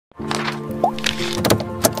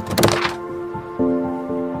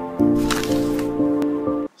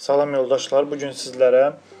Salam yoldaşlar, bugün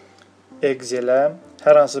sizlərə Excelə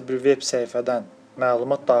hər hansı bir web səhifədən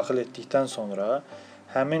məlumat daxil etdikdən sonra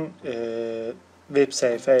həmin web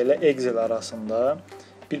səhifə ilə Excel arasında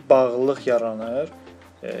bir bağlılıq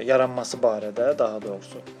yaranması barədə daha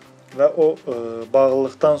doğrusu və o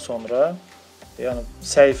bağlılıqdan sonra yəni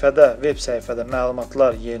web səhifədə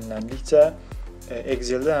məlumatlar yeniləndikcə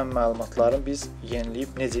Exceldə həmin məlumatları biz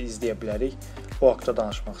yeniləyib necə izləyə bilərik, o haqda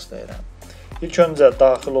danışmaq istəyirəm. İlk öncə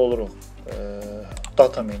daxil oluruq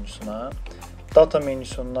data menüsuna. Data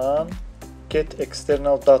menüsündən get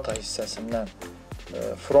external data hissəsindən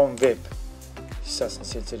from web hissəsini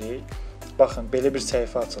seçirik. Baxın, belə bir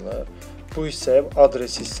səhifə açılır. Bu hissəyə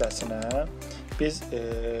adres hissəsinə biz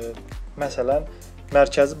məsələn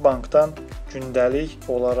Mərkəzi Bankdan gündəlik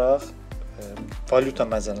olaraq valyuta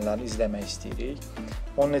məzənlərini izləmək istəyirik.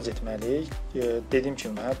 Onu necə etməliyik? Dediyim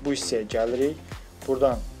kimi, bu hissəyə gəlirik.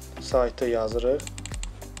 Buradan saytı yazırıq.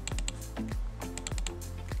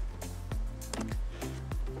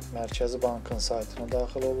 Mərkəzi Bankın saytına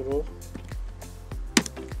daxil oluruq.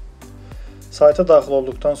 Sayta daxil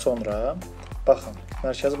olduqdan sonra, baxın,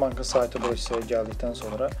 Mərkəzi Bankın saytı bu hissəyə gəldikdən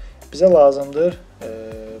sonra bizə lazımdır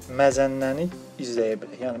məzənnəni izləyə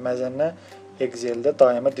bilək. Yəni məzənnə Exceldə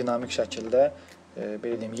daima dinamik şəkildə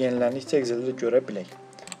belə deyim, yeniləndikcə Exceldə görə bilək.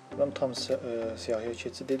 Buradan tam siyahıya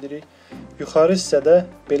keçid edirik. Yuxarı hissədə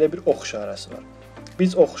belə bir ox işarəsi var.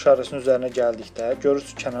 Biz ox işarəsinin üzərinə gəldikdə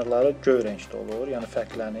görürsünüz kənarları göy rəngdə olur, yəni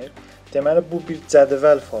fərqlənir. Deməli bu bir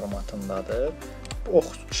cədvəl formatındadır. Bu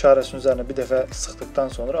ox işarəsinin üzərinə bir dəfə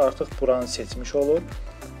sıxdıqdan sonra artıq buranı seçmiş olur.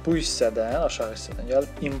 Bu hissədən, aşağı hissədən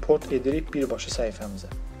gəlib import edirik birbaşa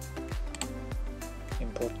səhifəmizə.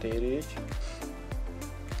 Import deyirik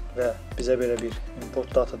və bizə belə bir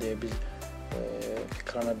import data deyə bir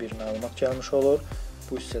ekrana bir məlumat gəlmiş olur.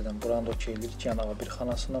 Bu hissədən buranı da okey edirik, yəni A1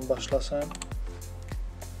 xanasından başlasın.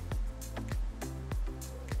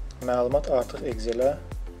 Məlumat artıq Excelə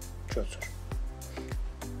köçür.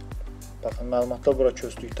 Baxın, məlumatlar bura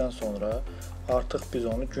köçdükdən sonra artıq biz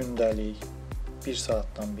onu gündəlik 1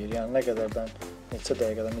 saatdan bir, yəni nə qədərdən, neçə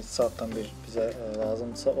dəqiqədən, neçə saatdan bir bizə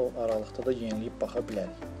lazımdırsa o aralıqda da yeniləyib baxa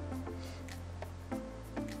bilərik.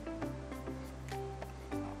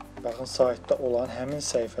 Baxın, saytda olan, həmin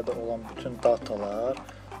səhifədə olan bütün datalar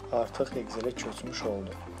artıq Excelə köçmüş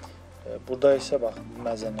oldu. Burada isə baxın,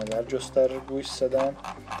 məzənnələr göstərir bu hissədən.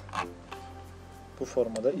 Bu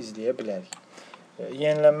formada izləyə bilərik.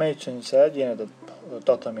 Yenilənmək üçün isə yenə də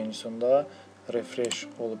data menüsündə refresh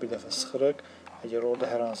olub bir dəfə sıxırıq. Əgər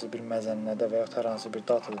orada hər hansı bir məzənnədə və yaxud hər hansı bir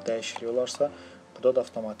datada dəyişiklik olarsa, burada da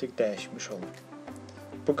avtomatik dəyişmiş olur.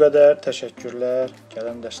 Bu qədər, təşəkkürlər.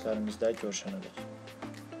 Gələn dərslərimizdə görüşənədək.